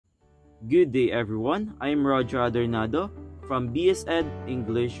Good day everyone, I am Roger Adornado from BS Ed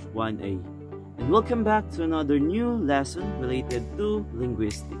English 1A, and welcome back to another new lesson related to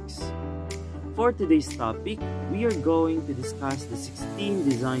linguistics. For today's topic, we are going to discuss the 16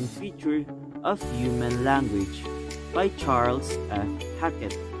 design features of human language by Charles F.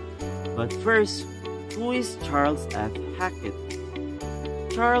 Hackett. But first, who is Charles F. Hackett?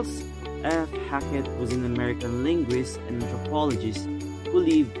 Charles F. Hackett was an American linguist and anthropologist who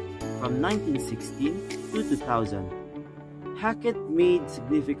lived from 1916 to 2000. Hackett made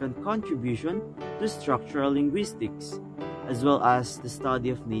significant contribution to structural linguistics, as well as the study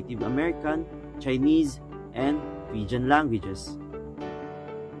of Native American, Chinese, and Fijian languages.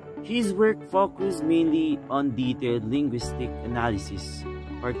 His work focused mainly on detailed linguistic analysis,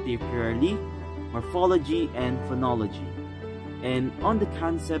 particularly morphology and phonology, and on the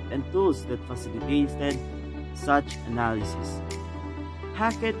concept and tools that facilitated such analysis.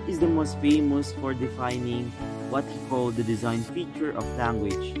 Hackett is the most famous for defining what he called the design feature of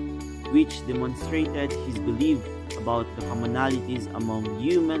language, which demonstrated his belief about the commonalities among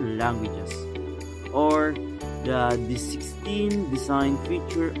human languages, or the 16 design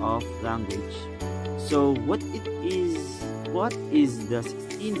feature of language. So what is the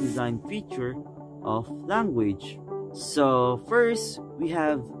 16 design feature of language? So first, we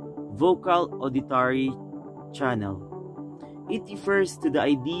have vocal auditory channel. It refers to the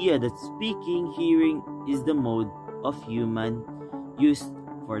idea that speaking, hearing is the mode of human used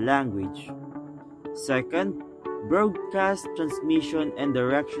for language. Second, broadcast, transmission, and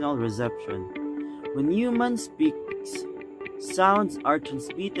directional reception. When humans speak, sounds are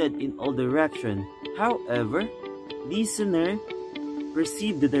transmitted in all directions. However, listeners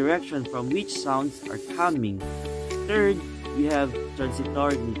perceive the direction from which sounds are coming. Third, we have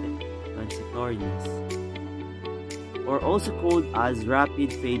transitoriness, or also called as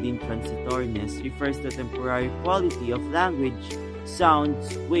rapid fading transitoriness, refers to the temporary quality of language.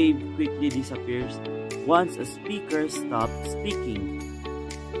 Sounds wave quickly disappears once a speaker stops speaking.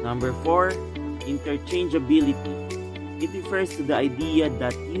 Number 4, interchangeability. It refers to the idea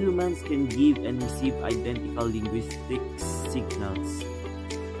that humans can give and receive identical linguistic signals.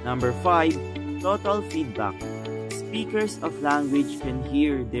 Number 5, total feedback. Speakers of language can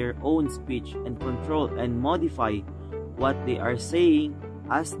hear their own speech and control and modify what they are saying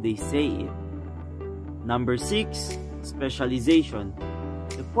as they say it. Number 6, specialization.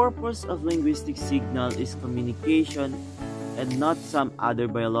 The purpose of linguistic signal is communication and not some other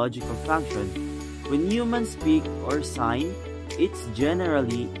biological function. When humans speak or sign, it's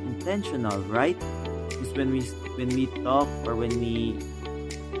generally intentional, right? Because when we talk or when we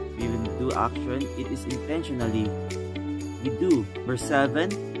do action, it is intentionally we do. Number 7,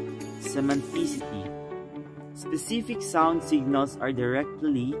 semanticity. Specific sound signals are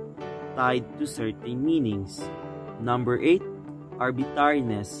directly tied to certain meanings. Number 8,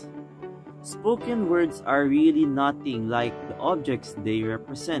 arbitrariness. Spoken words are really nothing like the objects they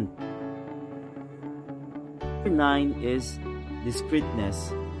represent. Number 9 is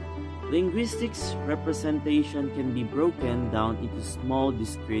discreteness. Linguistics representation can be broken down into small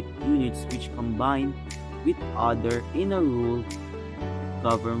discrete units which combine with other in a rule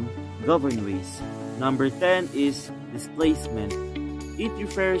govern ways. Number 10 is displacement. It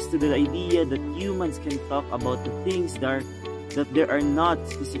refers to the idea that humans can talk about the things that they are not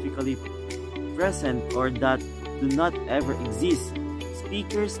specifically present or that do not ever exist.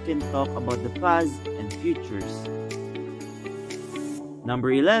 Speakers can talk about the past and futures.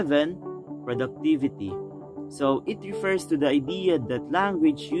 Number 11, productivity. So it refers to the idea that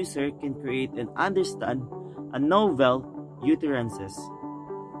language user can create and understand a novel utterances.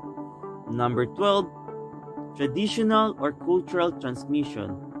 Number 12, traditional or cultural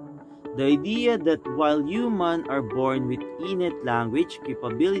transmission. The idea that while humans are born with innate language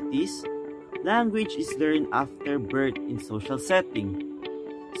capabilities, language is learned after birth in social setting.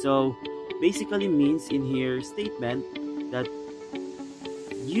 So basically means in here statement that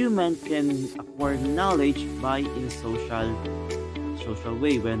human can acquire knowledge by in a social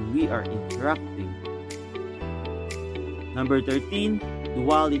way when we are interacting. Number 13,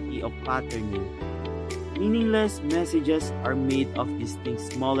 duality of patterning. Meaningless messages are made of distinct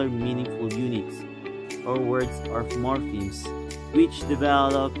smaller meaningful units or words or morphemes which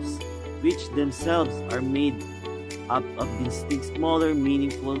themselves are made up of distinct smaller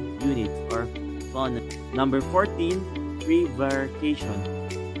meaningful units or phonemes. Number 14, prevarication.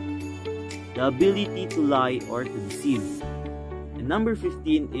 The ability to lie or to deceive. And number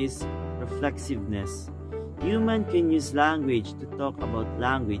 15 is reflexiveness. Human can use language to talk about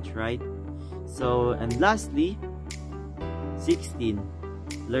language, right? So, and lastly, 16,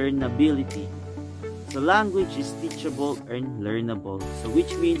 learnability. So language is teachable and learnable. So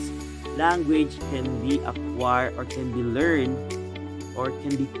which means language can be acquired or can be learned or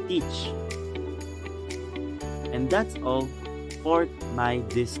can be teach. And that's all for my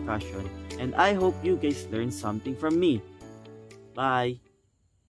discussion. And I hope you guys learned something from me. Bye.